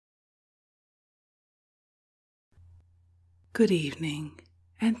Good evening,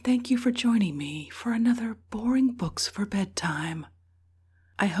 and thank you for joining me for another Boring Books for Bedtime.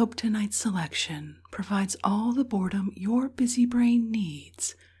 I hope tonight's selection provides all the boredom your busy brain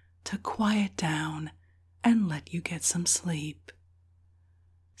needs to quiet down and let you get some sleep.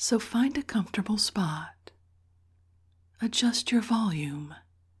 So find a comfortable spot. Adjust your volume.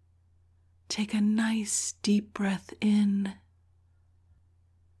 Take a nice deep breath in.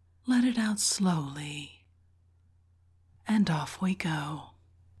 Let it out slowly. And off we go.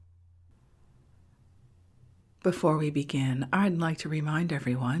 Before we begin, I'd like to remind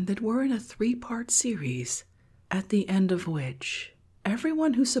everyone that we're in a 3-part series, at the end of which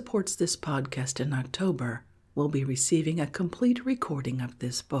everyone who supports this podcast in October will be receiving a complete recording of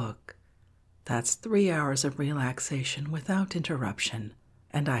this book. That's 3 hours of relaxation without interruption,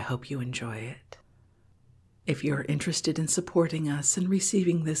 and I hope you enjoy it. If you're interested in supporting us and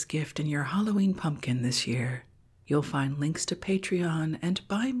receiving this gift in your Halloween pumpkin this year, you'll find links to Patreon and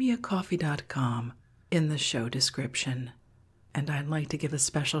buymeacoffee.com in the show description. And I'd like to give a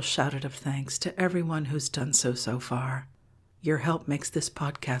special shout-out of thanks to everyone who's done so far. Your help makes this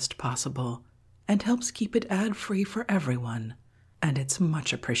podcast possible and helps keep it ad-free for everyone, and it's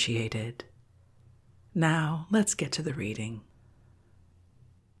much appreciated. Now, let's get to the reading.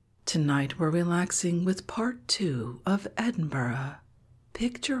 Tonight we're relaxing with Part 2 of Edinburgh,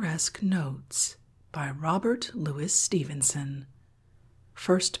 Picturesque Notes, by Robert Louis Stevenson,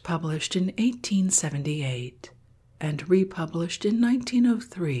 first published in 1878 and republished in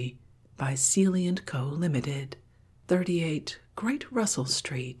 1903 by Seeley & Co. Limited, 38 Great Russell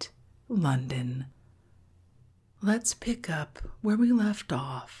Street, London. Let's pick up where we left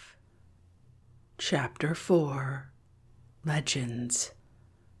off. Chapter 4. Legends.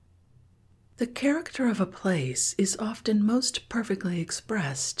 The character of a place is often most perfectly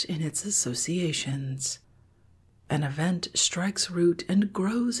expressed in its associations. An event strikes root and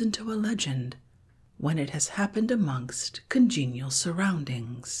grows into a legend when it has happened amongst congenial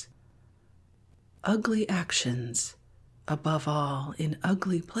surroundings. Ugly actions, above all in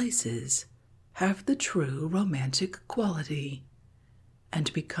ugly places, have the true romantic quality,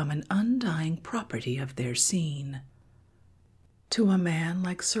 and become an undying property of their scene. To a man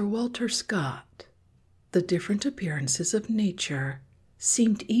like Sir Walter Scott, the different appearances of nature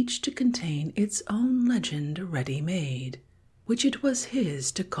seemed each to contain its own legend ready-made, which it was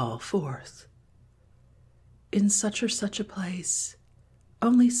his to call forth. In such or such a place,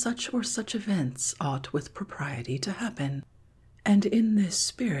 only such or such events ought with propriety to happen, and in this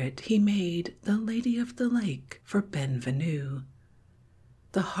spirit he made the Lady of the Lake for Benvenue,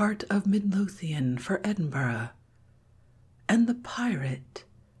 the Heart of Midlothian for Edinburgh, and the Pirate,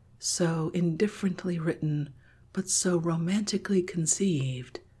 so indifferently written but so romantically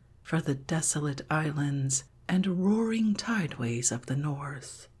conceived, for the desolate islands and roaring tideways of the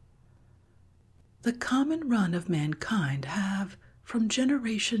north. The common run of mankind have, from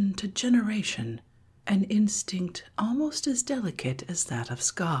generation to generation, an instinct almost as delicate as that of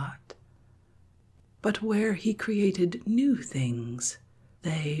Scott. But where he created new things,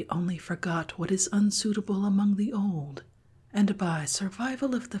 they only forgot what is unsuitable among the old, and by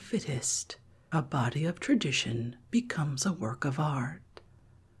survival of the fittest, a body of tradition becomes a work of art.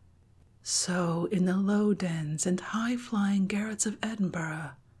 So in the low dens and high-flying garrets of Edinburgh,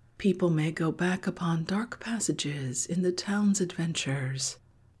 people may go back upon dark passages in the town's adventures,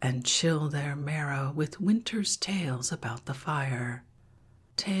 and chill their marrow with winter's tales about the fire,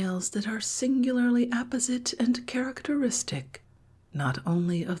 tales that are singularly apposite and characteristic, not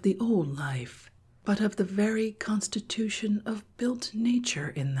only of the old life, but of the very constitution of built nature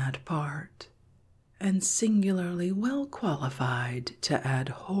in that part, and singularly well qualified to add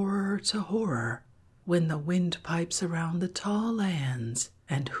horror to horror when the wind pipes around the tall lands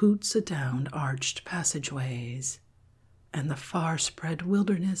and hoots adown arched passageways, and the far-spread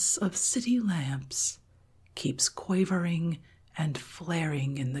wilderness of city lamps keeps quavering and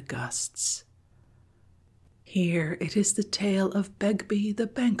flaring in the gusts. Here it is the tale of Begbie the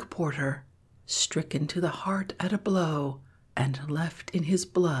bank porter, stricken to the heart at a blow, and left in his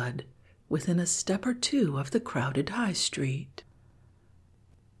blood within a step or two of the crowded High Street.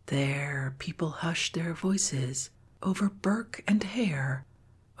 There people hush their voices over Burke and Hare,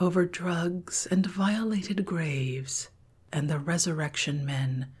 over drugs and violated graves, and the resurrection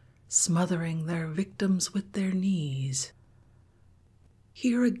men smothering their victims with their knees.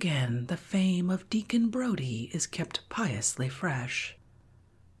 Here again the fame of Deacon Brodie is kept piously fresh.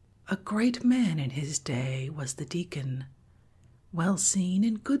 A great man in his day was the deacon, well seen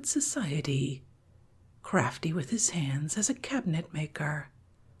in good society, crafty with his hands as a cabinet maker,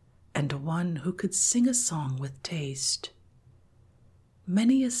 and one who could sing a song with taste,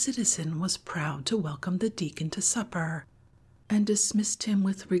 many a citizen was proud to welcome the deacon to supper, and dismissed him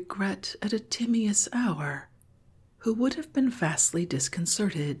with regret at a timious hour, who would have been vastly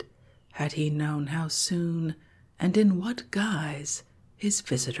disconcerted had he known how soon and in what guise his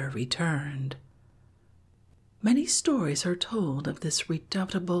visitor returned. Many stories are told of this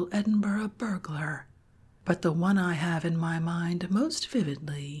redoubtable Edinburgh burglar, but the one I have in my mind most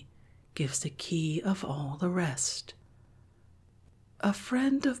vividly gives the key of all the rest. A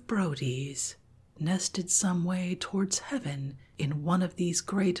friend of Brodie's, nested some way towards heaven in one of these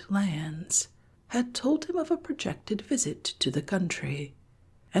great lands, had told him of a projected visit to the country,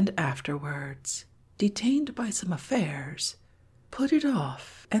 and afterwards, detained by some affairs, put it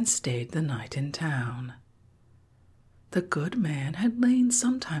off and stayed the night in town. The good man had lain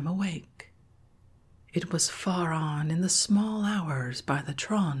some time awake. It was far on in the small hours by the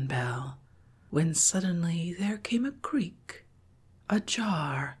Tron bell, when suddenly there came a creak, a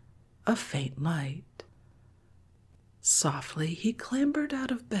jar, a faint light. Softly he clambered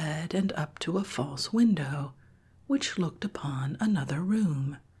out of bed and up to a false window, which looked upon another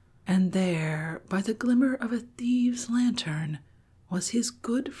room, and there, by the glimmer of a thieves' lantern, was his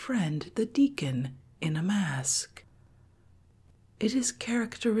good friend the deacon in a mask. It is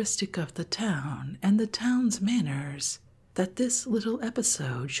characteristic of the town and the town's manners that this little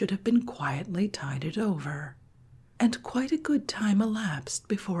episode should have been quietly tided over, and quite a good time elapsed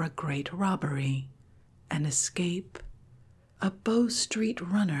before a great robbery, an escape, a Bow Street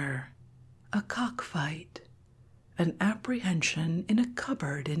runner, a cockfight, an apprehension in a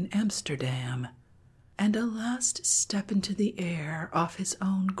cupboard in Amsterdam, and a last step into the air off his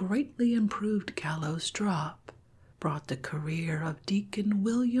own greatly improved gallows drop, brought the career of Deacon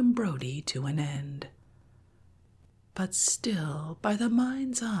William Brodie to an end. But still by the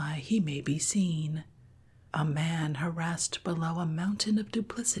mind's eye he may be seen, a man harassed below a mountain of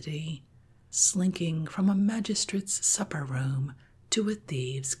duplicity, slinking from a magistrate's supper-room to a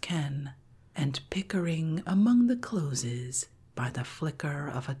thieves' ken, and pickering among the closes by the flicker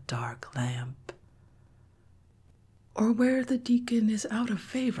of a dark lamp. Or where the deacon is out of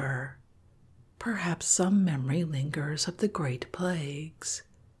favor, perhaps some memory lingers of the great plagues,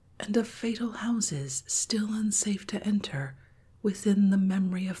 and of fatal houses still unsafe to enter within the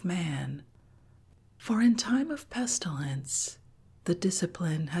memory of man. For in time of pestilence, the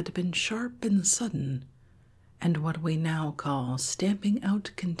discipline had been sharp and sudden, and what we now call stamping out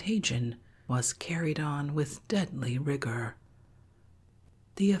contagion was carried on with deadly rigor.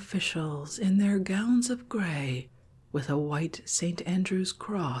 The officials, in their gowns of grey, with a white St. Andrew's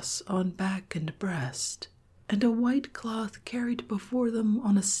cross on back and breast, and a white cloth carried before them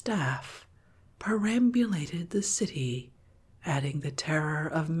on a staff, perambulated the city, adding the terror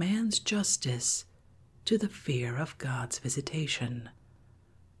of man's justice to the fear of God's visitation.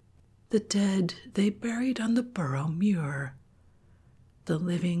 The dead they buried on the borough muir. The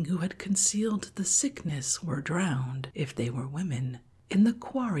living who had concealed the sickness were drowned, if they were women, in the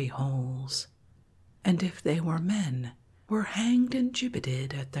quarry holes, and if they were men, were hanged and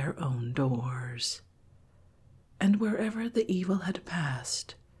gibbeted at their own doors. And wherever the evil had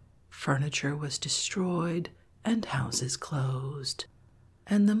passed, furniture was destroyed and houses closed.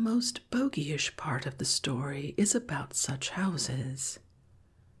 And the most bogyish part of the story is about such houses.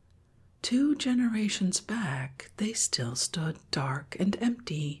 2 generations back they still stood dark and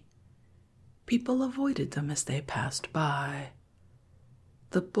empty. People avoided them as they passed by.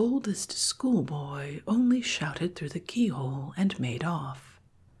 The boldest schoolboy only shouted through the keyhole and made off,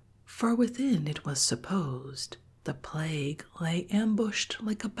 for within, it was supposed, the plague lay ambushed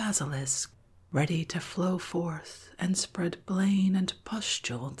like a basilisk, ready to flow forth and spread bane and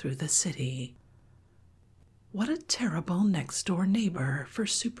pustule through the city. What a terrible next-door neighbor for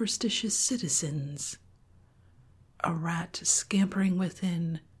superstitious citizens! A rat scampering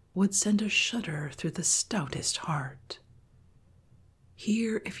within would send a shudder through the stoutest heart.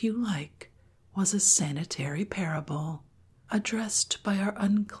 Here, if you like, was a sanitary parable, addressed by our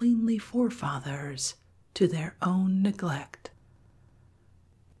uncleanly forefathers to their own neglect.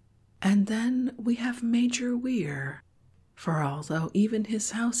 And then we have Major Weir, for although even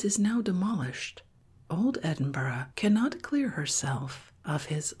his house is now demolished, old Edinburgh cannot clear herself of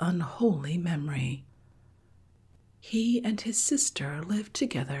his unholy memory. He and his sister lived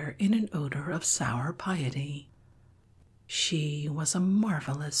together in an odor of sour piety. She was a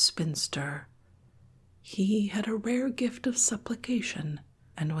marvelous spinster. He had a rare gift of supplication,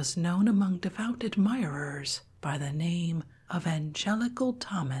 and was known among devout admirers by the name of Angelical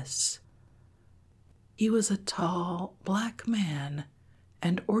Thomas. He was a tall, black man,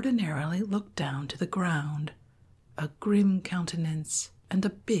 and ordinarily looked down to the ground, a grim countenance and a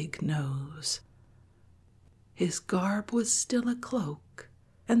big nose. His garb was still a cloak,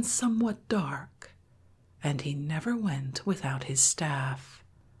 and somewhat dark, and he never went without his staff.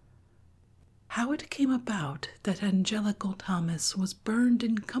 How it came about that Angelical Thomas was burned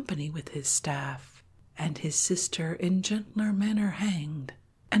in company with his staff, and his sister in gentler manner hanged,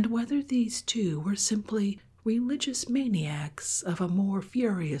 and whether these two were simply religious maniacs of a more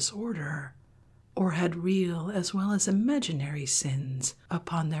furious order, or had real as well as imaginary sins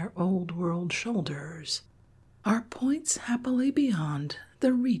upon their old-world shoulders, are points happily beyond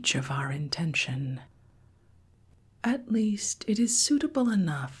the reach of our intention. At least it is suitable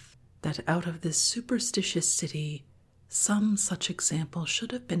enough that out of this superstitious city some such example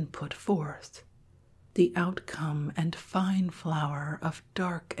should have been put forth, the outcome and fine flower of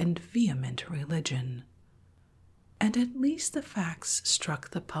dark and vehement religion. And at least the facts struck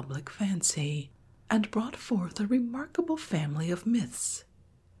the public fancy, and brought forth a remarkable family of myths.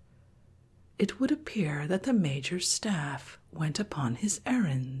 It would appear that the Major's staff went upon his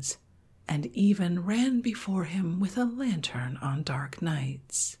errands, and even ran before him with a lantern on dark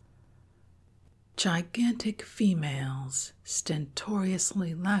nights. Gigantic females,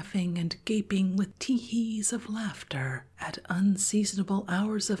 stentoriously laughing and gaping with tee-hees of laughter at unseasonable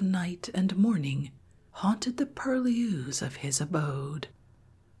hours of night and morning, haunted the purlieus of his abode.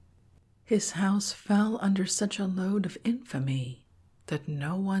 His house fell under such a load of infamy that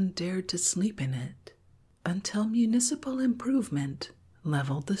no one dared to sleep in it until municipal improvement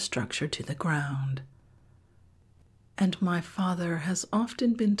leveled the structure to the ground. And my father has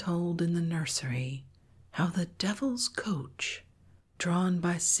often been told in the nursery how the devil's coach, drawn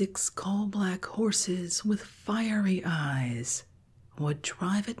by 6 coal-black horses with fiery eyes, would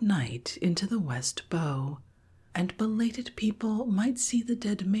drive at night into the West Bow, and belated people might see the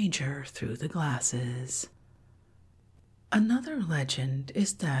dead Major through the glasses. Another legend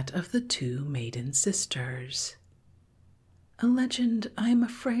is that of the 2 maiden sisters. A legend, I am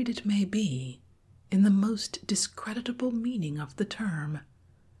afraid it may be, in the most discreditable meaning of the term,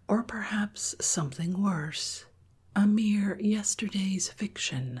 or perhaps something worse, a mere yesterday's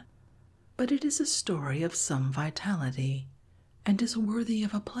fiction, but it is a story of some vitality, and is worthy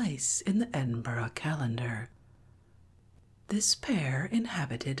of a place in the Edinburgh calendar. This pair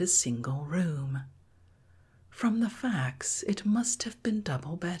inhabited a single room. From the facts, it must have been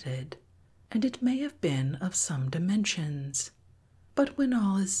double-bedded, and it may have been of some dimensions, but when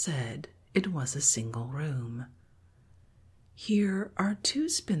all is said, it was a single room. Here our 2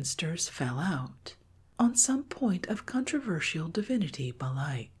 spinsters fell out, on some point of controversial divinity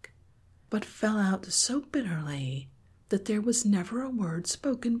belike, but fell out so bitterly that there was never a word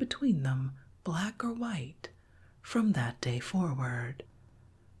spoken between them, black or white, from that day forward.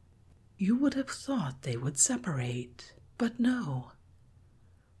 You would have thought they would separate, but no.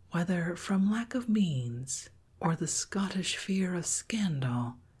 Whether from lack of means, or the Scottish fear of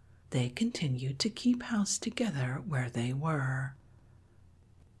scandal, they continued to keep house together where they were.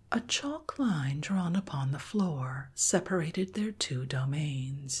 A chalk line drawn upon the floor separated their 2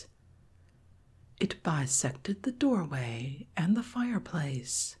 domains. It bisected the doorway and the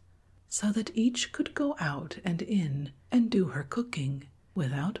fireplace, so that each could go out and in and do her cooking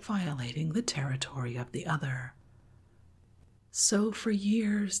without violating the territory of the other. So for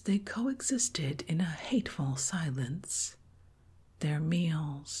years they coexisted in a hateful silence. Their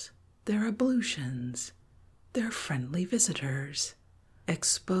meals, their ablutions, their friendly visitors,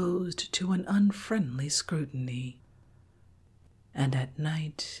 exposed to an unfriendly scrutiny. And at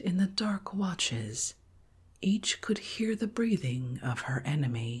night, in the dark watches, each could hear the breathing of her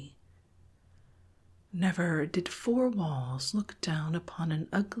enemy. Never did 4 walls look down upon an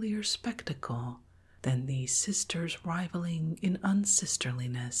uglier spectacle than these sisters rivaling in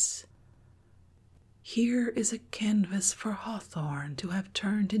unsisterliness. Here is a canvas for Hawthorne to have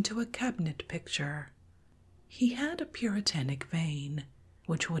turned into a cabinet picture. He had a puritanic vein,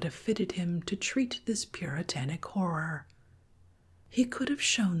 which would have fitted him to treat this puritanic horror. He could have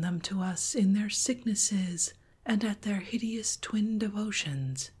shown them to us in their sicknesses and at their hideous twin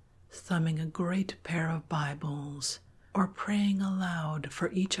devotions, thumbing a great pair of Bibles, or praying aloud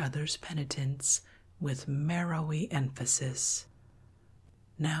for each other's penitence with marrowy emphasis.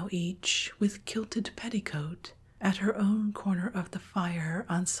 Now each, with kilted petticoat, at her own corner of the fire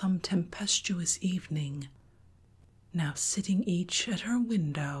on some tempestuous evening, now sitting each at her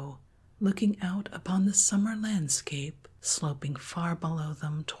window, looking out upon the summer landscape sloping far below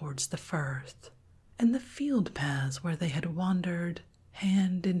them towards the firth, and the field paths where they had wandered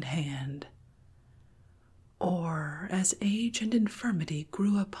hand in hand. Or, as age and infirmity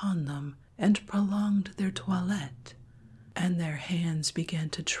grew upon them and prolonged their toilette, and their hands began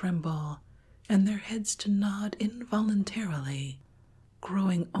to tremble, and their heads to nod involuntarily,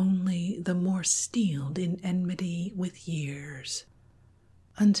 growing only the more steeled in enmity with years,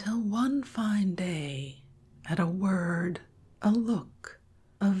 until one fine day, at a word, a look,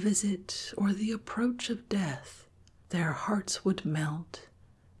 a visit, or the approach of death, their hearts would melt,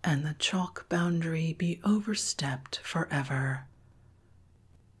 and the chalk boundary be overstepped forever.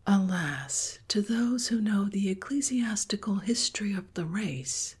 Alas, to those who know the ecclesiastical history of the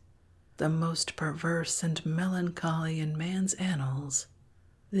race, the most perverse and melancholy in man's annals,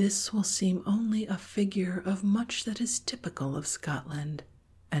 this will seem only a figure of much that is typical of Scotland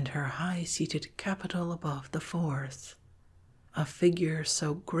and her high-seated capital above the Forth, a figure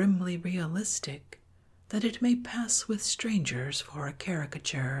so grimly realistic that it may pass with strangers for a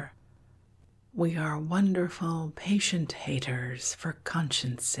caricature. We are wonderful, patient haters for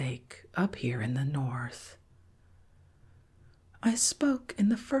conscience sake up here in the north. I spoke in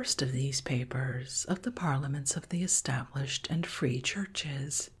the first of these papers of the parliaments of the established and free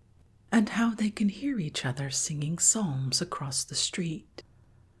churches, and how they can hear each other singing psalms across the street.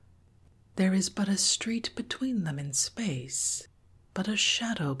 There is but a street between them in space, but a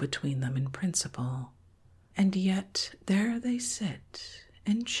shadow between them in principle, and yet there they sit,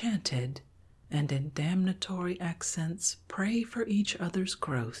 enchanted, and in damnatory accents pray for each other's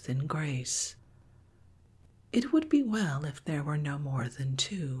growth in grace. It would be well if there were no more than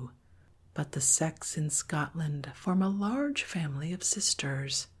two, but the sects in Scotland form a large family of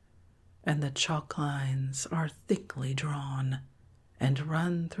sisters, and the chalk lines are thickly drawn, and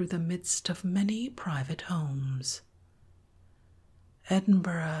run through the midst of many private homes.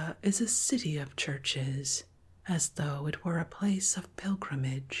 Edinburgh is a city of churches, as though it were a place of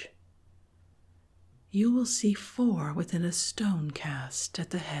pilgrimage. You will see 4 within a stone cast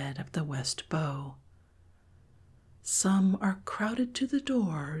at the head of the West Bow. Some are crowded to the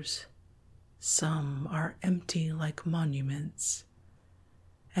doors, some are empty like monuments,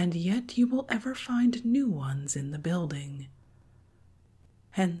 and yet you will ever find new ones in the building.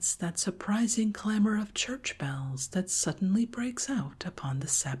 Hence that surprising clamor of church bells that suddenly breaks out upon the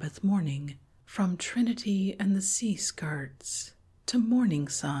Sabbath morning from Trinity and the sea skirts to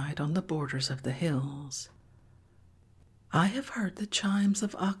Morningside on the borders of the hills. I have heard the chimes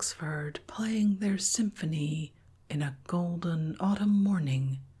of Oxford playing their symphony in a golden autumn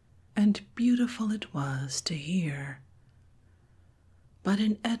morning, and beautiful it was to hear. But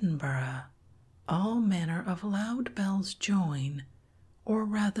in Edinburgh, all manner of loud bells join, or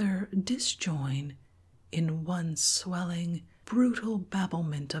rather disjoin, in one swelling, brutal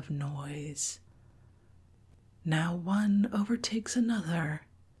babblement of noise. Now one overtakes another,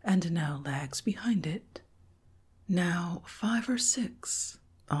 and now lags behind it. Now 5 or 6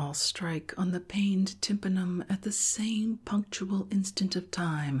 all strike on the pained tympanum at the same punctual instant of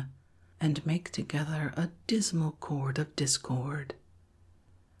time, and make together a dismal chord of discord.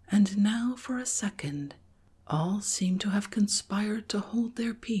 And now for a second all seem to have conspired to hold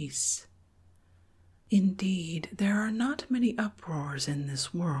their peace. Indeed, there are not many uproars in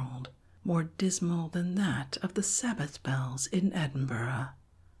this world more dismal than that of the Sabbath bells in Edinburgh.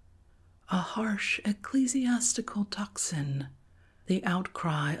 A harsh ecclesiastical tocsin, the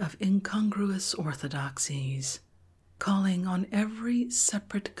outcry of incongruous orthodoxies, calling on every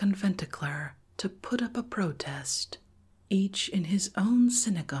separate conventicler to put up a protest, each in his own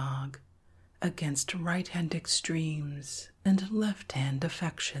synagogue, against right-hand extremes and left-hand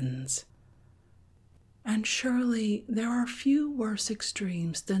affections. And surely there are few worse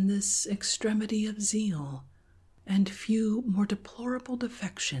extremes than this extremity of zeal, and few more deplorable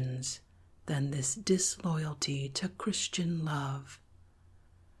defections than this disloyalty to Christian love.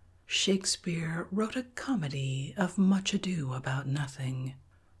 Shakespeare wrote a comedy of Much Ado About Nothing.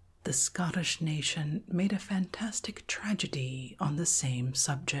 The Scottish nation made a fantastic tragedy on the same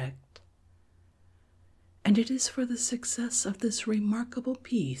subject. And it is for the success of this remarkable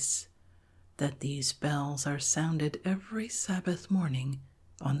piece that these bells are sounded every Sabbath morning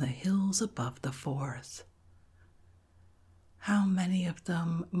on the hills above the Forth. How many of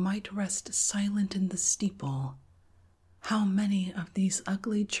them might rest silent in the steeple? How many of these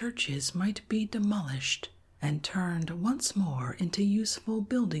ugly churches might be demolished and turned once more into useful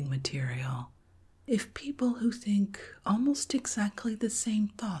building material, if people who think almost exactly the same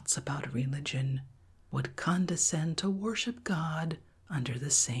thoughts about religion would condescend to worship God under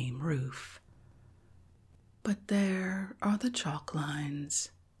the same roof. But there are the chalk lines,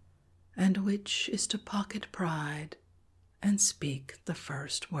 and which is to pocket pride and speak the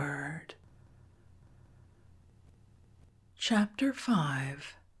first word? Chapter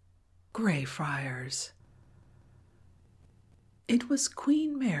 5. Greyfriars. It was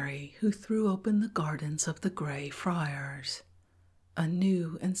Queen Mary who threw open the gardens of the Greyfriars, a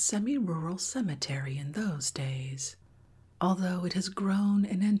new and semi-rural cemetery in those days, although it has grown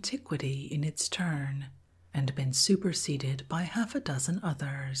in antiquity in its turn and been superseded by half a dozen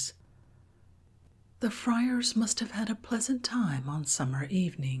others. The friars must have had a pleasant time on summer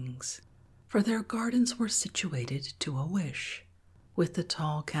evenings, for their gardens were situated to a wish, with the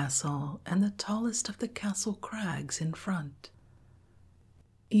tall castle and the tallest of the castle crags in front.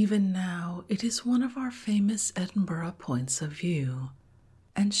 Even now it is one of our famous Edinburgh points of view,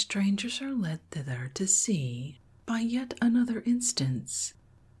 and strangers are led thither to see, by yet another instance,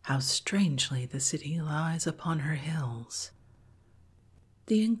 how strangely the city lies upon her hills.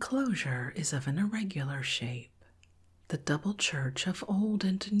 The enclosure is of an irregular shape. The double church of old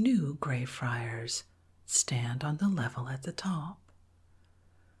and new Greyfriars stand on the level at the top.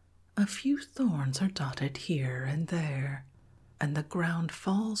 A few thorns are dotted here and there, and the ground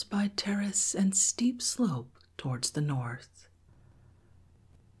falls by terrace and steep slope towards the north.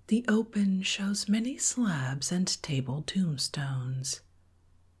 The open shows many slabs and table tombstones,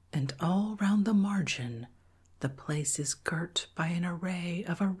 and all round the margin the place is girt by an array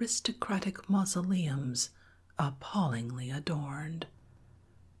of aristocratic mausoleums appallingly adorned.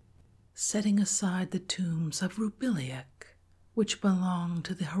 Setting aside the tombs of Rubiliac, which belong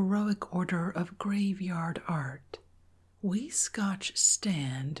to the heroic order of graveyard art, we Scotch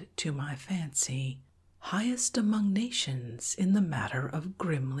stand, to my fancy, highest among nations in the matter of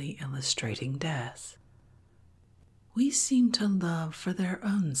grimly illustrating death. We seem to love for their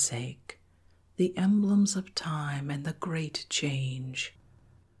own sake the emblems of time and the great change,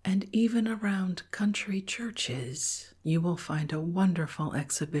 and even around country churches you will find a wonderful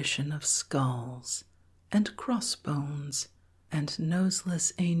exhibition of skulls and crossbones and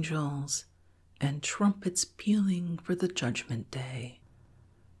noseless angels and trumpets pealing for the judgment day.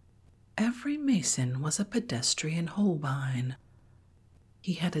 Every mason was a pedestrian Holbein.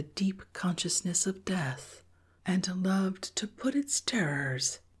 He had a deep consciousness of death, and loved to put its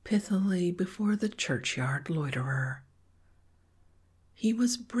terrors pithily before the churchyard loiterer. He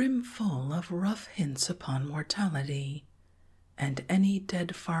was brimful of rough hints upon mortality, and any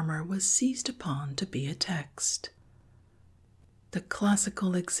dead farmer was seized upon to be a text. The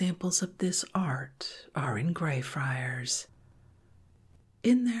classical examples of this art are in Greyfriars.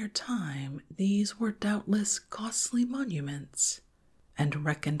 In their time these were doubtless costly monuments, and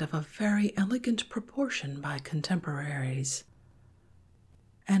reckoned of a very elegant proportion by contemporaries.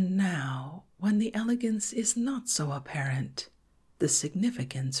 And now, when the elegance is not so apparent, the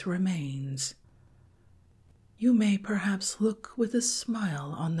significance remains. You may perhaps look with a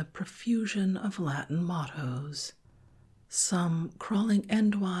smile on the profusion of Latin mottos, some crawling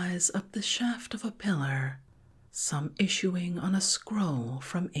endwise up the shaft of a pillar, some issuing on a scroll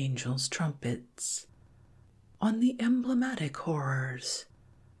from angels' trumpets, on the emblematic horrors,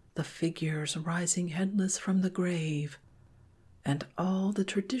 the figures rising headless from the grave, and all the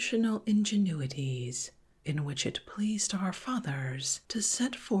traditional ingenuities in which it pleased our fathers to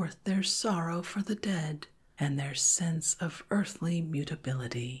set forth their sorrow for the dead and their sense of earthly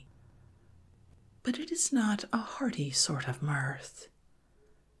mutability. But it is not a hearty sort of mirth.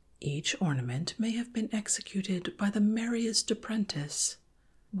 Each ornament may have been executed by the merriest apprentice,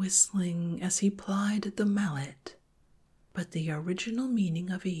 whistling as he plied the mallet, but the original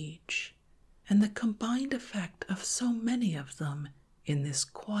meaning of each, and the combined effect of so many of them in this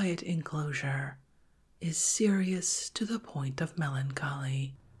quiet enclosure, is serious to the point of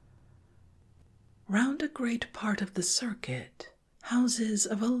melancholy. Round a great part of the circuit, houses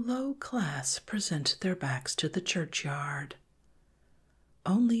of a low class present their backs to the churchyard.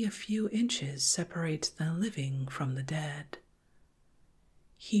 Only a few inches separate the living from the dead.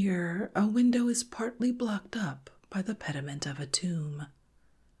 Here a window is partly blocked up by the pediment of a tomb.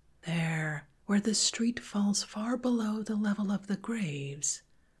 There, where the street falls far below the level of the graves,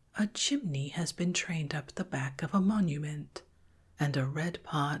 a chimney has been trained up the back of a monument, and a red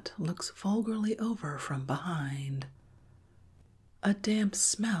pot looks vulgarly over from behind. A damp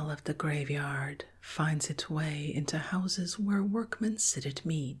smell of the graveyard finds its way into houses where workmen sit at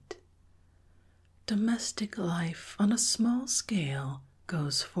meat. Domestic life on a small scale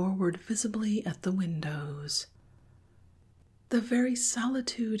goes forward visibly at the windows. The very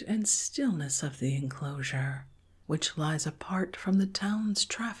solitude and stillness of the enclosure, which lies apart from the town's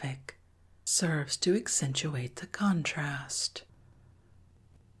traffic, serves to accentuate the contrast.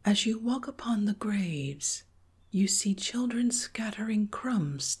 As you walk upon the graves, you see children scattering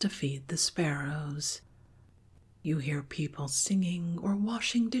crumbs to feed the sparrows. You hear people singing or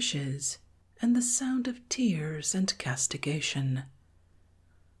washing dishes, and the sound of tears and castigation.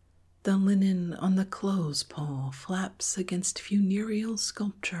 The linen on the clothes pole flaps against funereal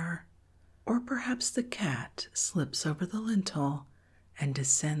sculpture, or perhaps the cat slips over the lintel and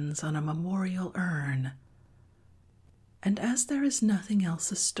descends on a memorial urn. And as there is nothing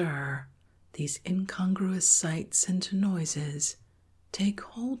else astir, these incongruous sights and noises take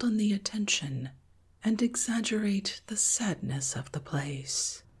hold on the attention and exaggerate the sadness of the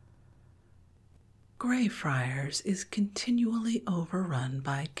place. Greyfriars is continually overrun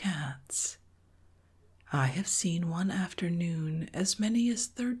by cats. I have seen one afternoon as many as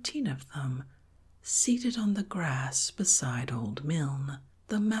 13 of them seated on the grass beside old Milne,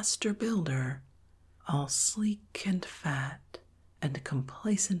 the master builder, all sleek and fat, and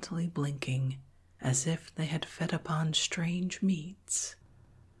complacently blinking as if they had fed upon strange meats.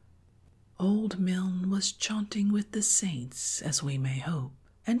 Old Milne was chaunting with the saints, as we may hope,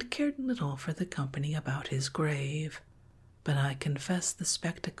 and cared little for the company about his grave, but I confess the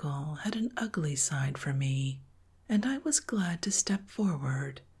spectacle had an ugly side for me, and I was glad to step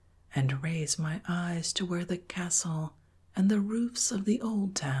forward and raise my eyes to where the castle and the roofs of the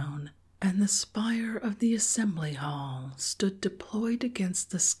old town and the spire of the assembly hall stood deployed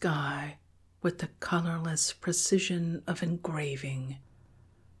against the sky with the colorless precision of engraving.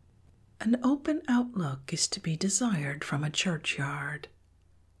 An open outlook is to be desired from a churchyard,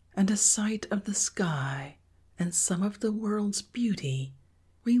 and a sight of the sky and some of the world's beauty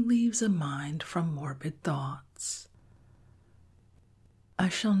relieves a mind from morbid thoughts. I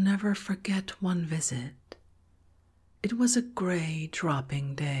shall never forget one visit. It was a gray,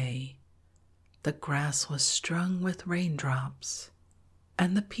 dropping day. The grass was strung with raindrops,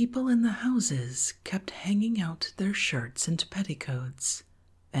 and the people in the houses kept hanging out their shirts and petticoats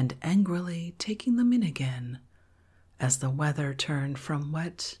and angrily taking them in again as the weather turned from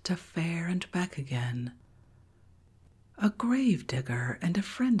wet to fair and back again. A grave digger and a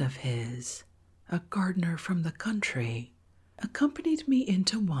friend of his, a gardener from the country, accompanied me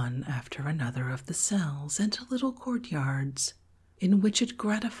into one after another of the cells and little courtyards in which it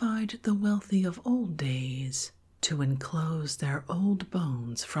gratified the wealthy of old days to enclose their old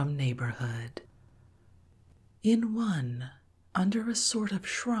bones from neighborhood. In one, under a sort of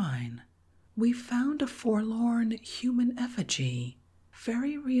shrine, we found a forlorn human effigy,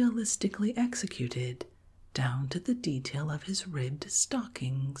 very realistically executed, down to the detail of his ribbed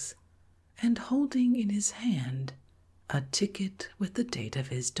stockings, and holding in his hand a ticket with the date of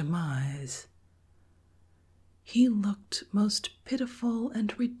his demise. He looked most pitiful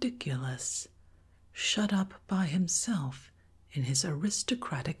and ridiculous, shut up by himself in his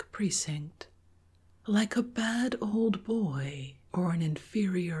aristocratic precinct, like a bad old boy or an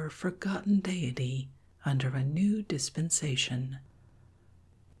inferior forgotten deity under a new dispensation.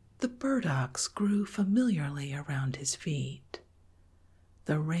 The burdocks grew familiarly around his feet.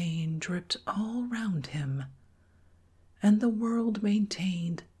 The rain dripped all round him, and the world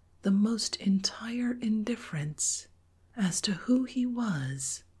maintained the most entire indifference as to who he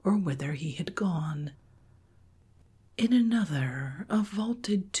was or whither he had gone. In another, a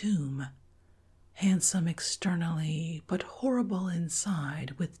vaulted tomb, handsome externally but horrible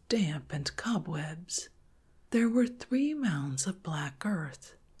inside with damp and cobwebs, there were 3 mounds of black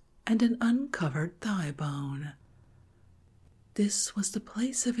earth and an uncovered thigh bone. This was the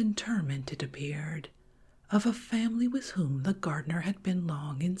place of interment, it appeared, of a family with whom the gardener had been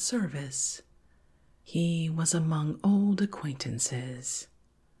long in service. He was among old acquaintances.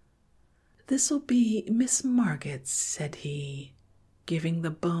 "This'll be Miss Marget's," said he, giving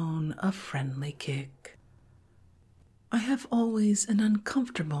the bone a friendly kick. I have always an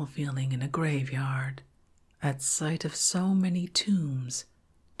uncomfortable feeling in a graveyard, at sight of so many tombs,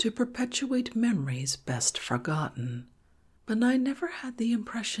 to perpetuate memories best forgotten, but I never had the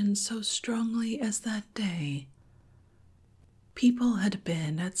impression so strongly as that day. People had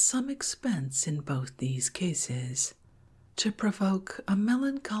been at some expense in both these cases, to provoke a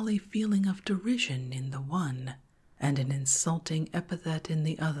melancholy feeling of derision in the one and an insulting epithet in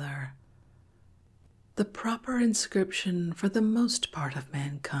the other. The proper inscription for the most part of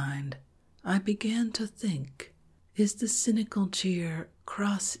mankind, I began to think, is the cynical cheer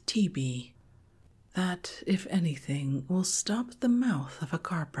 "Cross Tibi," that, if anything, will stop the mouth of a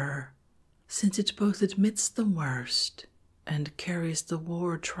carper, since it both admits the worst and carries the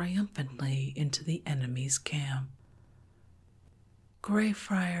war triumphantly into the enemy's camp.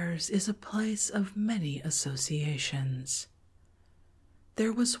 Greyfriars is a place of many associations.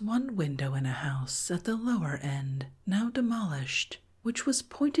 There was one window in a house at the lower end, now demolished, which was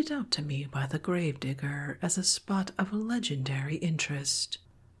pointed out to me by the gravedigger as a spot of legendary interest.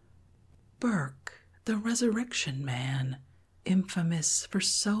 Burke, the Resurrection Man, infamous for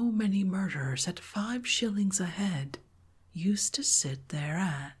so many murders at 5 shillings a head, used to sit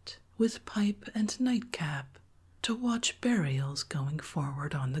thereat, with pipe and nightcap, to watch burials going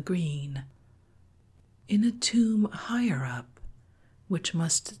forward on the green. In a tomb higher up, which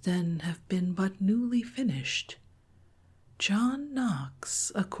must then have been but newly finished, John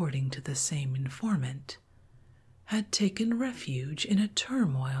Knox, according to the same informant, had taken refuge in a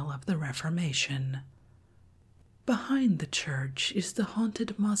turmoil of the Reformation. Behind the church is the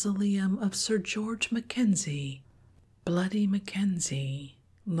haunted mausoleum of Sir George Mackenzie, Bloody Mackenzie,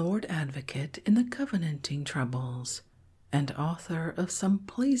 Lord Advocate in the Covenanting troubles, and author of some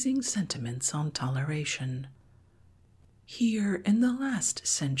pleasing sentiments on toleration. Here in the last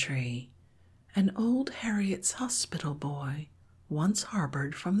century, an old Harriet's hospital boy once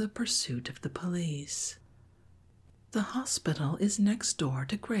harbored from the pursuit of the police. The hospital is next door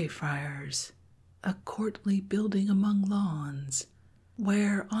to Greyfriars, a courtly building among lawns,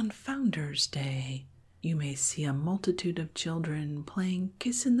 where on Founder's Day you may see a multitude of children playing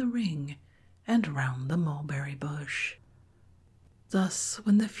kiss in the ring and round the mulberry bush. Thus,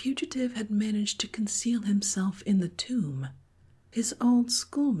 when the fugitive had managed to conceal himself in the tomb, his old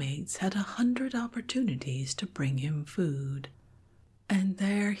schoolmates had 100 opportunities to bring him food, and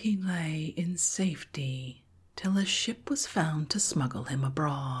there he lay in safety till a ship was found to smuggle him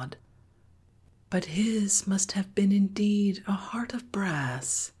abroad. But his must have been indeed a heart of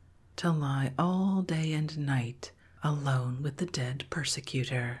brass to lie all day and night alone with the dead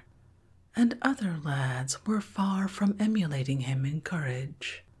persecutor, and other lads were far from emulating him in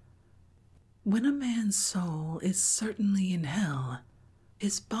courage. When a man's soul is certainly in hell,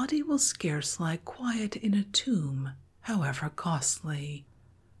 his body will scarce lie quiet in a tomb, however costly.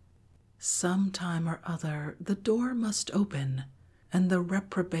 Some time or other the door must open, and the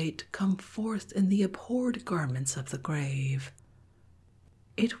reprobate come forth in the abhorred garments of the grave.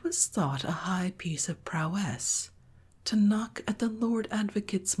 It was thought a high piece of prowess to knock at the Lord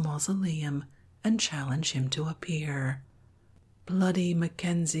Advocate's mausoleum and challenge him to appear. Bloody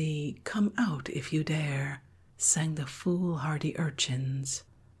Mackenzie, come out if you dare, sang the foolhardy urchins.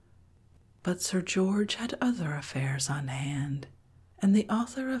 But Sir George had other affairs on hand, and the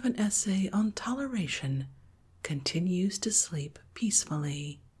author of an essay on toleration continues to sleep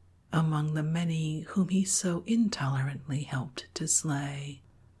peacefully among the many whom he so intolerantly helped to slay.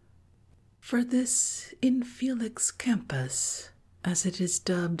 For this Infelix Campus, as it is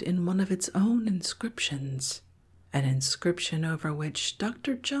dubbed in one of its own inscriptions, an inscription over which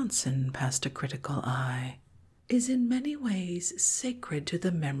Dr. Johnson passed a critical eye, is in many ways sacred to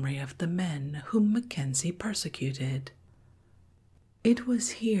the memory of the men whom Mackenzie persecuted. It was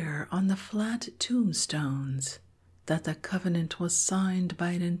here on the flat tombstones that the covenant was signed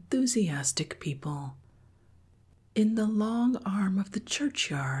by an enthusiastic people. In the long arm of the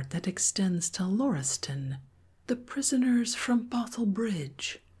churchyard that extends to Lauriston, the prisoners from Bothell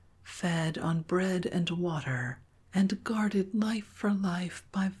Bridge, fed on bread and water, and guarded life for life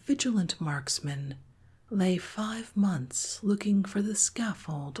by vigilant marksmen, lay 5 months looking for the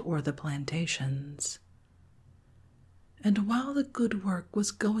scaffold or the plantations. And while the good work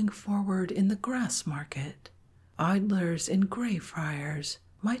was going forward in the grass market, idlers in Greyfriars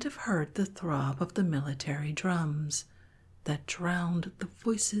might have heard the throb of the military drums that drowned the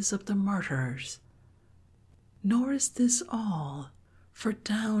voices of the martyrs. Nor is this all, for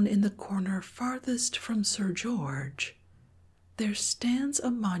down in the corner farthest from Sir George, there stands a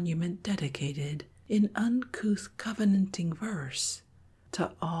monument dedicated in uncouth covenanting verse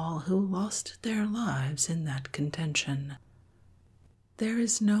to all who lost their lives in that contention. There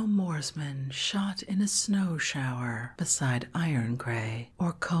is no moorsman shot in a snow shower beside Irongray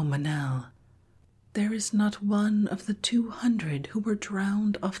or Comanel. There is not one of the 200 who were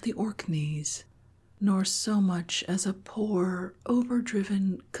drowned off the Orkneys, nor so much as a poor,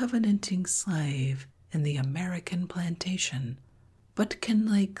 overdriven, covenanting slave in the American plantation, but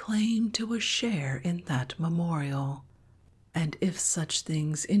can lay claim to a share in that memorial. And if such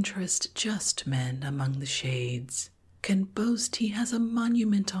things interest just men among the shades, can boast he has a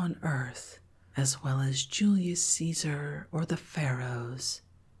monument on earth, as well as Julius Caesar or the Pharaohs.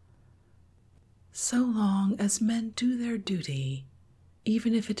 So long as men do their duty,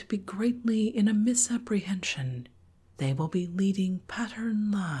 even if it be greatly in a misapprehension, they will be leading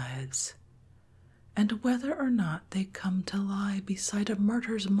pattern lives. And whether or not they come to lie beside a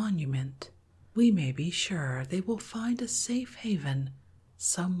martyr's monument, we may be sure they will find a safe haven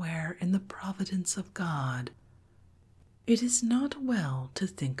somewhere in the providence of God. It is not well to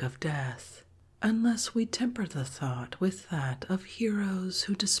think of death, unless we temper the thought with that of heroes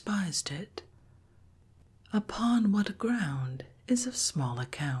who despised it. Upon what ground is of small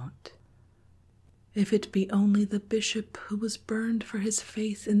account. If it be only the bishop who was burned for his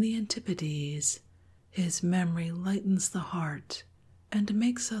faith in the Antipodes, his memory lightens the heart and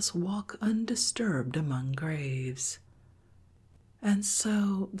makes us walk undisturbed among graves. And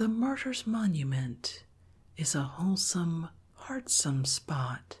so the martyr's monument is a wholesome, heartsome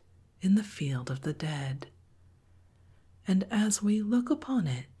spot in the field of the dead. And as we look upon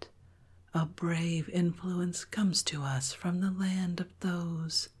it, a brave influence comes to us from the land of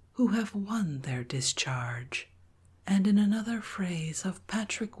those who have won their discharge, and in another phrase of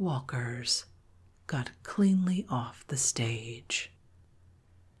Patrick Walker's, got cleanly off the stage.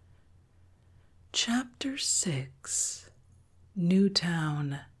 Chapter 6.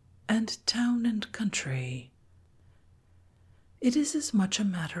 Newtown and Town and Country. It is as much a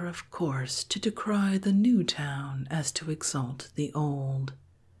matter of course to decry the new town as to exalt the old,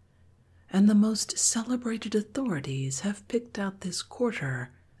 and the most celebrated authorities have picked out this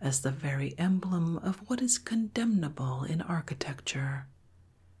quarter as the very emblem of what is condemnable in architecture.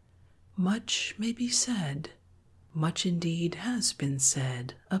 Much may be said, much indeed has been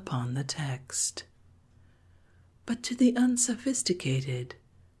said upon the text. But to the unsophisticated,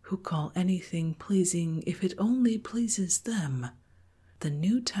 who call anything pleasing if it only pleases them, the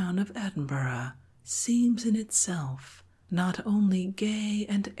new town of Edinburgh seems in itself not only gay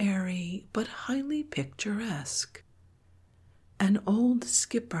and airy, but highly picturesque. An old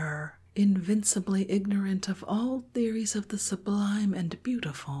skipper, invincibly ignorant of all theories of the sublime and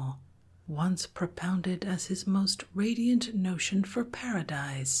beautiful, once propounded as his most radiant notion for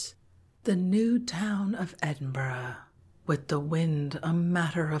paradise the new town of Edinburgh, with the wind a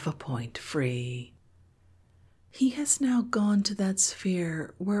matter of a point free. He has now gone to that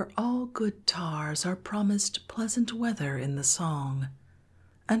sphere where all good tars are promised pleasant weather in the song,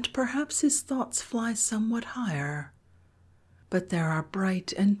 and perhaps his thoughts fly somewhat higher. But there are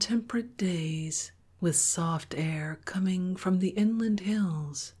bright and temperate days, with soft air coming from the inland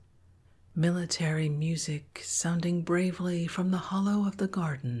hills, military music sounding bravely from the hollow of the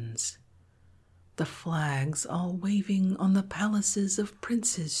gardens, the flags all waving on the palaces of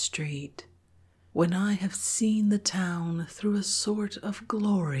Prince's Street, when I have seen the town through a sort of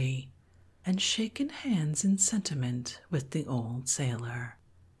glory and shaken hands in sentiment with the old sailor.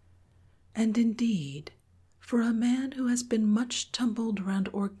 And indeed, for a man who has been much tumbled round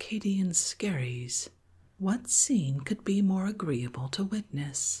Orcadian skerries, what scene could be more agreeable to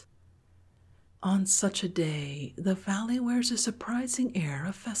witness? On such a day the valley wears a surprising air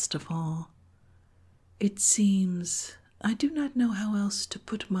of festival. It seems, I do not know how else to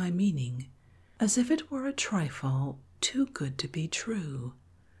put my meaning, as if it were a trifle too good to be true.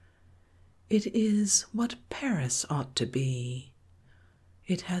 It is what Paris ought to be.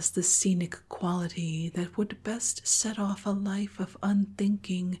 It has the scenic quality that would best set off a life of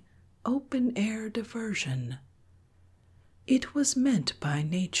unthinking, open-air diversion. It was meant by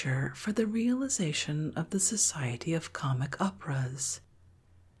nature for the realization of the society of comic operas.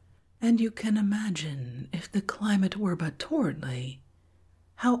 And you can imagine, if the climate were but towardly,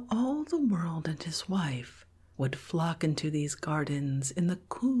 how all the world and his wife would flock into these gardens in the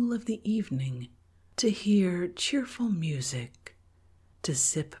cool of the evening to hear cheerful music, to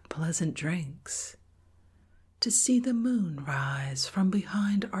sip pleasant drinks, to see the moon rise from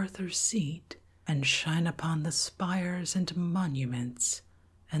behind Arthur's Seat and shine upon the spires and monuments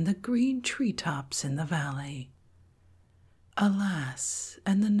and the green tree-tops in the valley. Alas,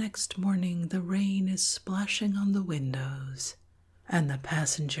 and the next morning the rain is splashing on the windows, and the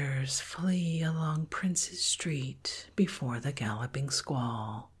passengers flee along Prince's Street before the galloping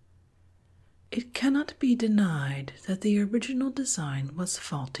squall. It cannot be denied that the original design was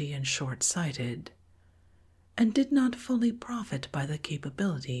faulty and short-sighted, and did not fully profit by the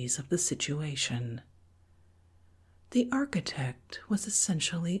capabilities of the situation. The architect was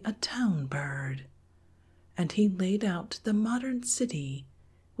essentially a town bird, and he laid out the modern city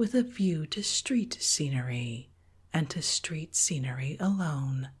with a view to street scenery, and to street scenery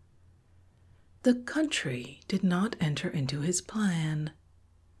alone. The country did not enter into his plan.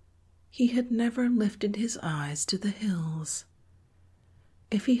 He had never lifted his eyes to the hills.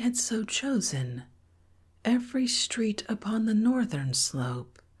 If he had so chosen, every street upon the northern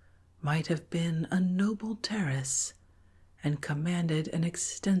slope might have been a noble terrace and commanded an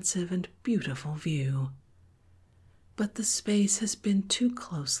extensive and beautiful view. But the space has been too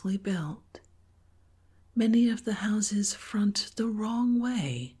closely built. Many of the houses front the wrong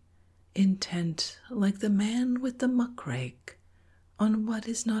way, intent like the man with the muckrake on what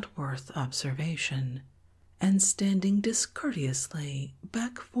is not worth observation, and standing discourteously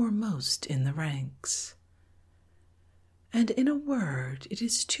back foremost in the ranks. And in a word, it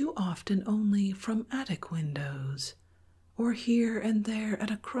is too often only from attic windows, or here and there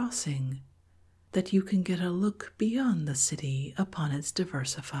at a crossing, that you can get a look beyond the city upon its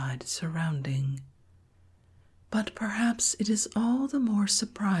diversified surrounding. But perhaps it is all the more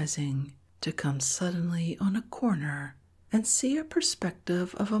surprising to come suddenly on a corner and see a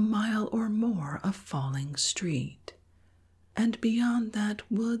perspective of a mile or more of falling street, and beyond that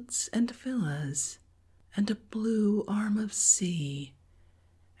woods and villas, and a blue arm of sea,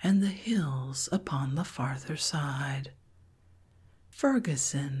 and the hills upon the farther side.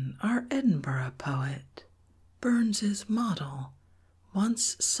 Ferguson, our Edinburgh poet, Burns's model,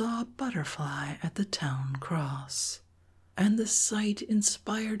 once saw a butterfly at the town cross, and the sight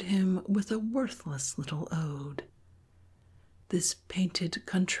inspired him with a worthless little ode. This painted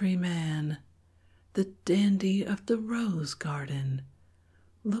country man, the dandy of the rose garden,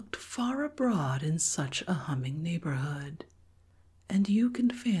 looked far abroad in such a humming neighborhood, and you can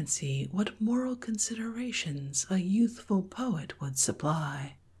fancy what moral considerations a youthful poet would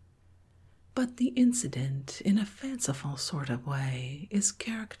supply. But the incident, in a fanciful sort of way, is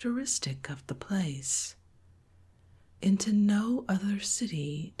characteristic of the place. Into no other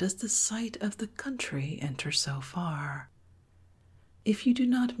city does the sight of the country enter so far. If you do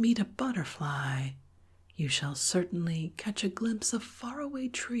not meet a butterfly, you shall certainly catch a glimpse of faraway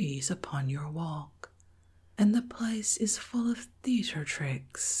trees upon your walk, and the place is full of theatre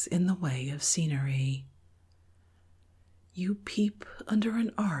tricks in the way of scenery. You peep under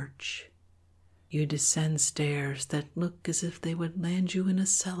an arch. You descend stairs that look as if they would land you in a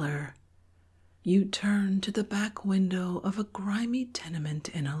cellar. You turn to the back window of a grimy tenement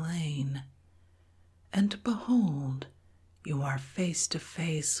in a lane, and behold, you are face to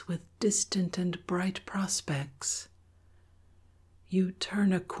face with distant and bright prospects. You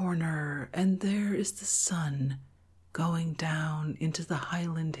turn a corner, and there is the sun going down into the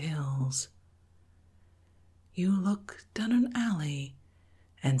Highland hills. You look down an alley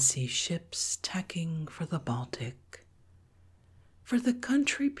and see ships tacking for the Baltic. For the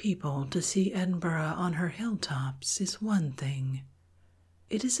country people to see Edinburgh on her hilltops is one thing.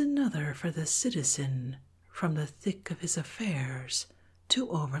 It is another for the citizen, from the thick of his affairs, to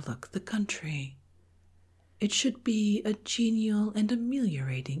overlook the country. It should be a genial and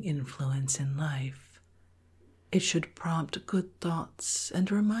ameliorating influence in life. It should prompt good thoughts and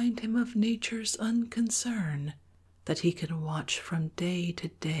remind him of nature's unconcern, that he can watch from day to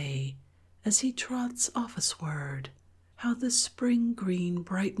day, as he trots officeward, how the spring green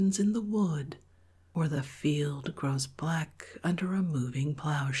brightens in the wood, or the field grows black under a moving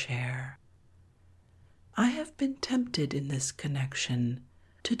plowshare. I have been tempted in this connection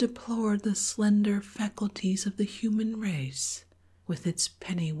to deplore the slender faculties of the human race, with its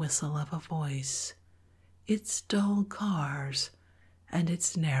penny whistle of a voice, its dull cars, and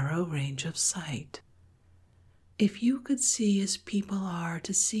its narrow range of sight. If you could see as people are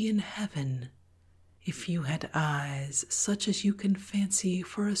to see in heaven, if you had eyes such as you can fancy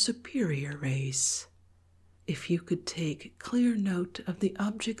for a superior race, if you could take clear note of the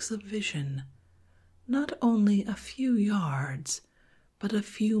objects of vision, not only a few yards, but a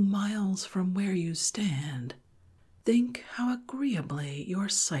few miles from where you stand, think how agreeably your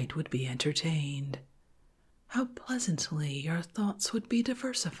sight would be entertained, how pleasantly your thoughts would be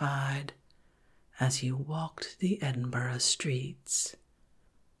diversified, as you walked the Edinburgh streets.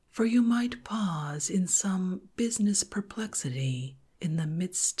 For you might pause in some business perplexity in the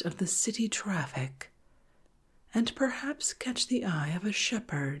midst of the city traffic, and perhaps catch the eye of a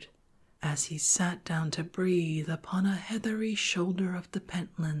shepherd as he sat down to breathe upon a heathery shoulder of the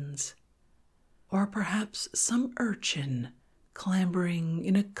Pentlands, or perhaps some urchin clambering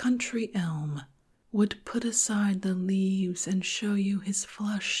in a country elm would put aside the leaves and show you his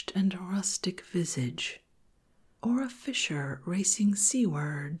flushed and rustic visage, or a fisher racing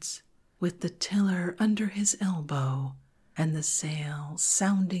seawards, with the tiller under his elbow and the sail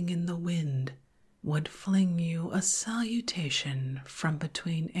sounding in the wind, would fling you a salutation from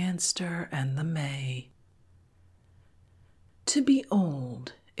between Anster and the May. To be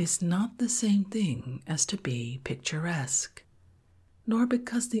old is not the same thing as to be picturesque, nor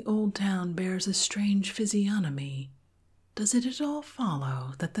because the old town bears a strange physiognomy does it at all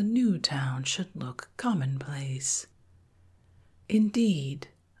follow that the new town should look commonplace. Indeed,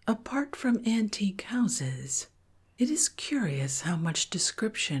 apart from antique houses, it is curious how much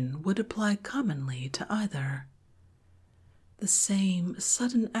description would apply commonly to either. the same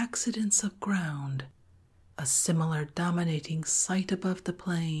sudden accidents of ground, a similar dominating sight above the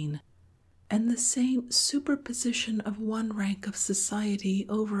plain, and the same superposition of one rank of society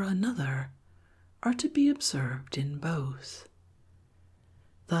over another are to be observed in both.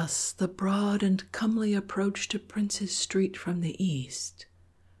 Thus the broad and comely approach to Prince's Street from the east,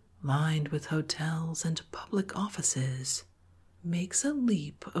 lined with hotels and public offices, makes a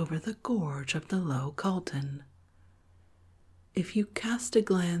leap over the gorge of the low Calton. If you cast a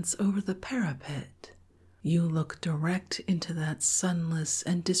glance over the parapet, you look direct into that sunless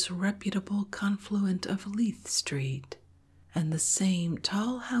and disreputable confluent of Leith Street, and the same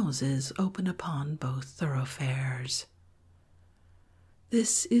tall houses open upon both thoroughfares.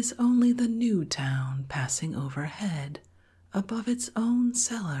 This is only the new town passing overhead, above its own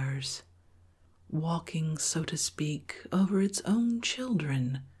cellars, walking, so to speak, over its own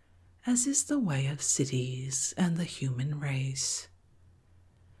children, as is the way of cities and the human race.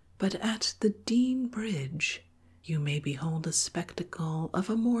 But at the Dean Bridge you may behold a spectacle of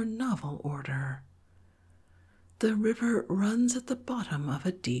a more novel order. The river runs at the bottom of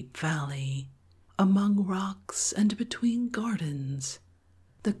a deep valley, among rocks and between gardens.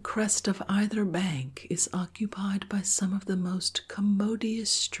 The crest of either bank is occupied by some of the most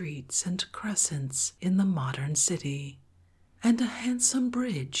commodious streets and crescents in the modern city, and a handsome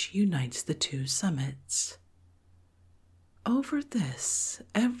bridge unites the two summits. Over this,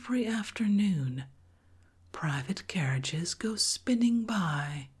 every afternoon, private carriages go spinning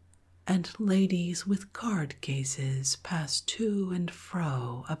by, and ladies with card cases pass to and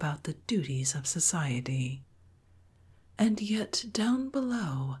fro about the duties of society. And yet down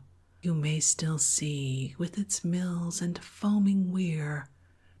below you may still see, with its mills and foaming weir,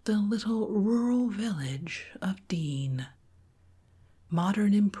 the little rural village of Dean.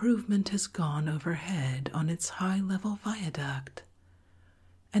 Modern improvement has gone overhead on its high-level viaduct,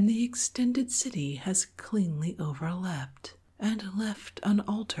 and the extended city has cleanly overleapt and left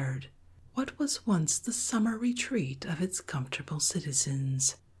unaltered what was once the summer retreat of its comfortable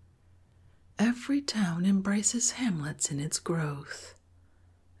citizens. Every town embraces hamlets in its growth.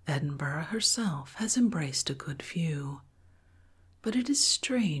 Edinburgh herself has embraced a good few, but it is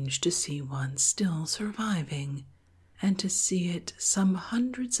strange to see one still surviving, and to see it some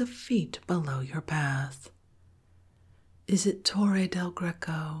hundreds of feet below your path. Is it Torre del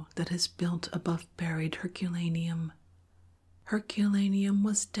Greco that is built above buried Herculaneum? Herculaneum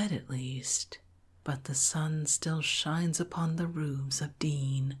was dead at least, but the sun still shines upon the roofs of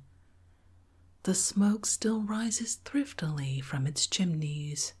Dean. The smoke still rises thriftily from its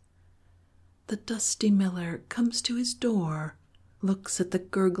chimneys. The dusty miller comes to his door, looks at the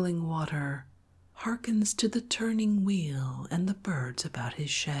gurgling water, hearkens to the turning wheel and the birds about his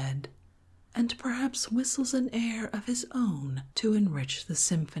shed, and perhaps whistles an air of his own to enrich the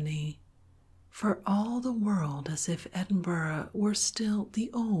symphony, for all the world as if Edinburgh were still the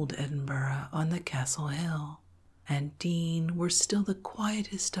old Edinburgh on the castle hill, and Dean were still the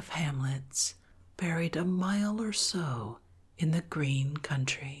quietest of hamlets, buried a mile or so in the green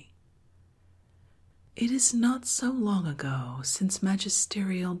country. It is not so long ago since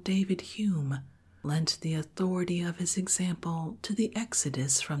magisterial David Hume lent the authority of his example to the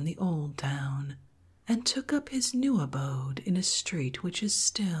exodus from the old town, and took up his new abode in a street which is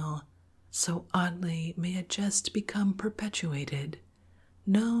still, so oddly may a jest become perpetuated,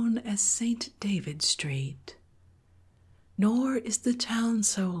 known as St. David Street. Nor is the town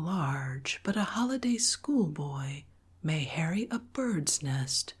so large but a holiday schoolboy may harry a bird's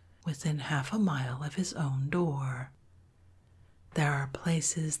nest within half a mile of his own door. There are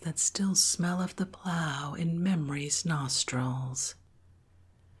places that still smell of the plough in memory's nostrils.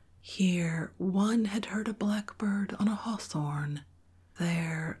 Here one had heard a blackbird on a hawthorn.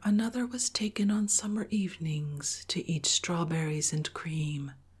 There another was taken on summer evenings to eat strawberries and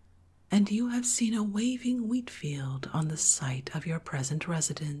cream, and you have seen a waving wheat field on the site of your present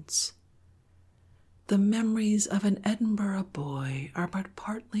residence. The memories of an Edinburgh boy are but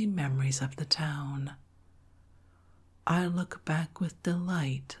partly memories of the town. I look back with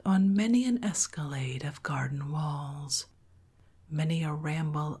delight on many an escalade of garden walls, many a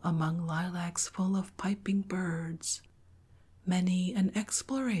ramble among lilacs full of piping birds, many an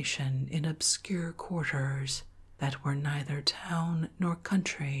exploration in obscure quarters that were neither town nor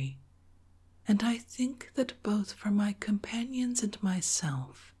country, and I think that both for my companions and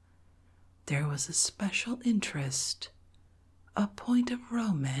myself there was a special interest, a point of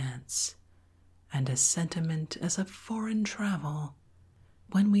romance, and a sentiment as of foreign travel,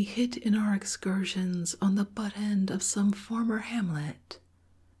 when we hit in our excursions on the butt end of some former hamlet,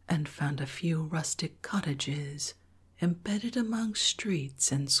 and found a few rustic cottages embedded among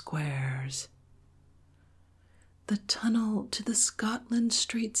streets and squares. The tunnel to the Scotland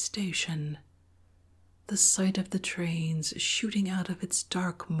Street station, the sight of the trains shooting out of its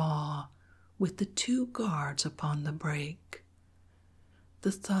dark maw with the two guards upon the brake,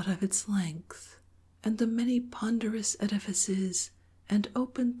 the thought of its length and the many ponderous edifices and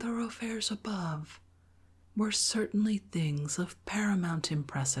open thoroughfares above, were certainly things of paramount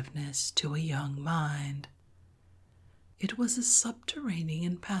impressiveness to a young mind. It was a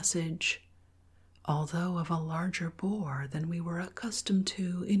subterranean passage, although of a larger bore than we were accustomed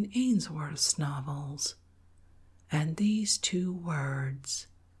to in Ainsworth's novels, and these two words,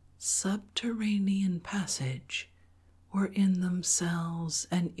 subterranean passage, were in themselves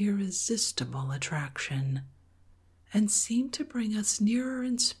an irresistible attraction, and seemed to bring us nearer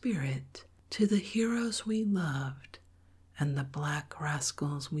in spirit to the heroes we loved and the black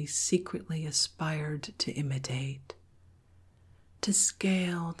rascals we secretly aspired to imitate. To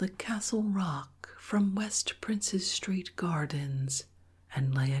scale the Castle Rock from West Prince's Street gardens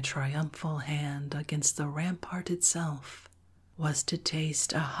and lay a triumphal hand against the rampart itself was to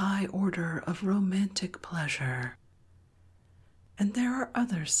taste a high order of romantic pleasure. And there are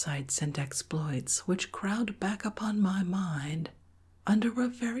other sights and exploits which crowd back upon my mind under a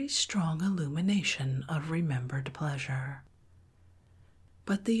very strong illumination of remembered pleasure.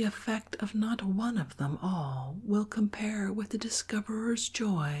 But the effect of not one of them all will compare with the discoverer's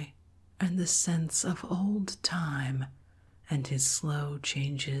joy and the sense of old time and his slow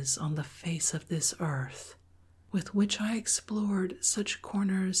changes on the face of this earth, with which I explored such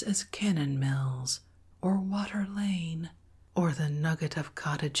corners as Cannon Mills or Water Lane or the nugget of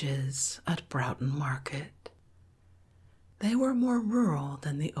cottages at Broughton Market. They were more rural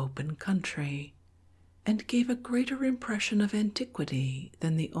than the open country, and gave a greater impression of antiquity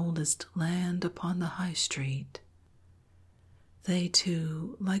than the oldest land upon the High Street. They,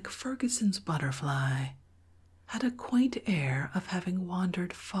 too, like Ferguson's butterfly, had a quaint air of having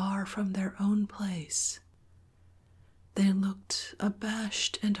wandered far from their own place. They looked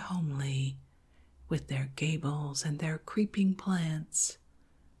abashed and homely, with their gables and their creeping plants,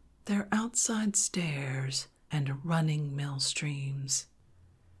 their outside stairs and running mill streams.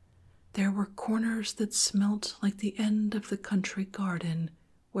 There were corners that smelt like the end of the country garden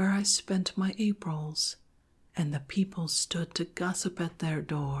where I spent my Aprils, and the people stood to gossip at their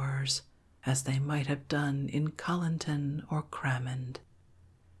doors, as they might have done in Colinton or Cramond.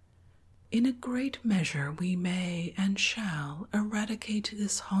 In a great measure we may and shall eradicate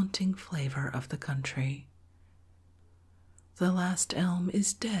this haunting flavor of the country. The last elm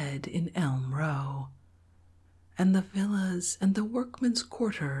is dead in Elm Row, and the villas and the workmen's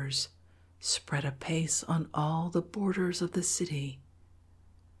quarters spread apace on all the borders of the city.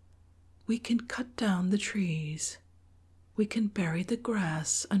 We can cut down the trees, we can bury the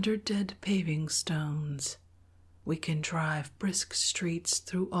grass under dead paving stones, we can drive brisk streets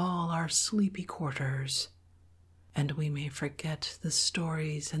through all our sleepy quarters, and we may forget the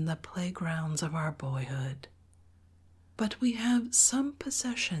stories and the playgrounds of our boyhood. But we have some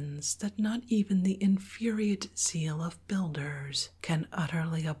possessions that not even the infuriate zeal of builders can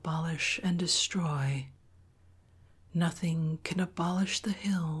utterly abolish and destroy. Nothing can abolish the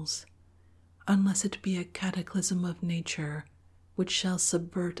hills, unless it be a cataclysm of nature which shall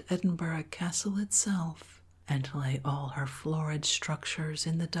subvert Edinburgh Castle itself and lay all her florid structures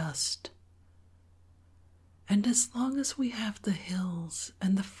in the dust. And as long as we have the hills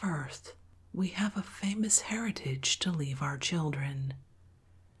and the Firth, we have a famous heritage to leave our children.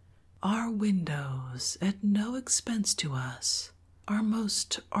 Our windows, at no expense to us, are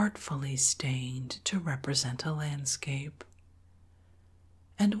most artfully stained to represent a landscape.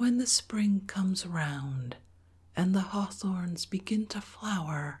 And when the spring comes round, and the hawthorns begin to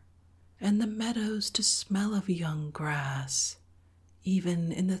flower, and the meadows to smell of young grass,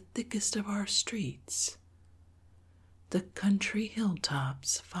 even in the thickest of our streets, the country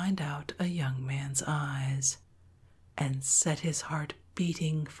hilltops find out a young man's eyes, and set his heart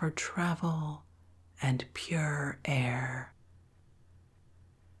beating for travel and pure air.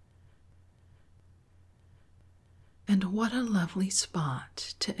 And what a lovely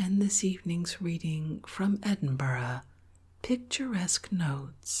spot to end this evening's reading from Edinburgh, Picturesque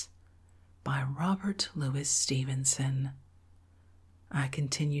Notes, by Robert Louis Stevenson. I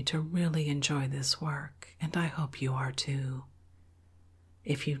continue to really enjoy this work, and I hope you are too.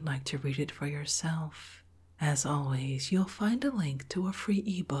 If you'd like to read it for yourself, as always, you'll find a link to a free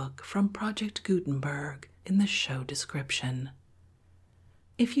ebook from Project Gutenberg in the show description.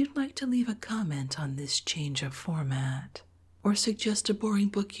 If you'd like to leave a comment on this change of format, or suggest a boring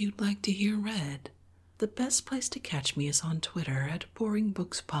book you'd like to hear read, the best place to catch me is on Twitter at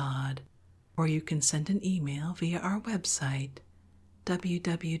BoringBooksPod, or you can send an email via our website,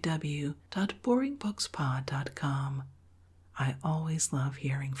 www.boringbookspod.com. I always love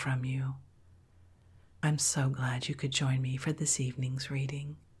hearing from you. I'm so glad you could join me for this evening's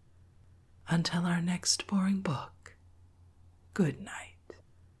reading. Until our next boring book, good night.